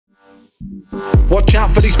Watch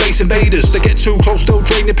out for these space invaders. They get too close, they'll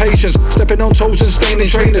drain your patience. Stepping on toes and staining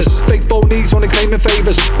trainers. Fake phonies only claiming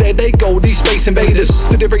favors. There they go, these space invaders.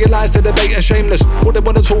 Did they realize they're bait and shameless? All they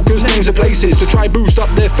wanna talk is names and places to try boost up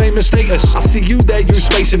their famous status. I see you there, you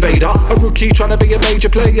space invader. A rookie trying to be a major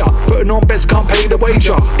player. Putting on bets, can't pay the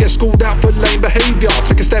wager. Get schooled out for lame behavior.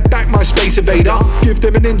 Take a step back, my space invader. Give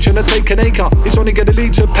them an inch and I take an acre. It's only gonna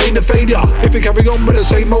lead to pain and failure if you carry on with the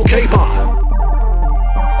same old caper.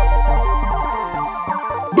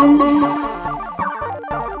 Boom.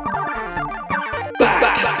 Back.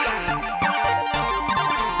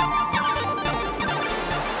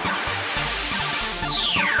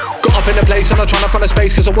 Got up in a place and I'm trying to find a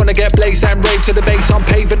space, cause I wanna get blazed and rave to the base. I'm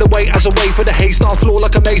paving the way as a way for the haze. Dance floor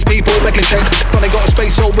like a maze, people making shapes. Finally got a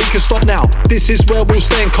space so we can stop now. This is where we'll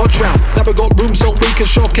stay and cotch round. Now we got room so we can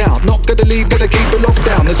shock out. Not gonna leave, gonna keep it locked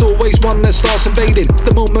down. There's always one that starts invading.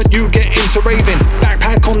 The moment you get into raving,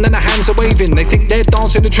 backpack on then the hands are waving. They think they're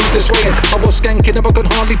dancing, the truth is swaying. I was skanking and I could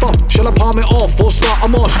hardly bump. Shall I palm it off or start a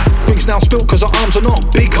mosh? Rings now spilt cause our arms are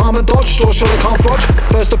not. Be calm and dodge, or shall I can't fudge?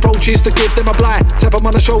 First approach is to give them a blind. Tap them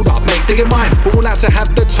on the shoulder, mate, they in mind. We're all out to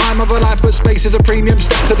have the time of our life, but space is a premium.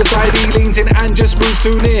 Step to the side, he leans in and just moves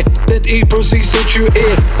too near. Then he proceeds to chew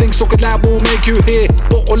ear. Things talking loud will make you hear,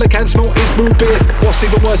 but all I can smell is brew beer. What's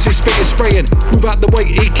even worse, his spit is spraying. Move out the way,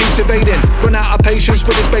 he keeps evading. Run out of patience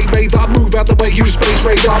with his bait raver. Move out the way, you space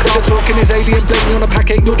radar. While talking his alien blaming on a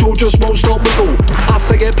packet, your jaw just won't stop wiggle. I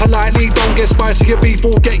say it politely, don't get spicy, your beef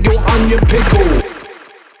will get your onion pickle.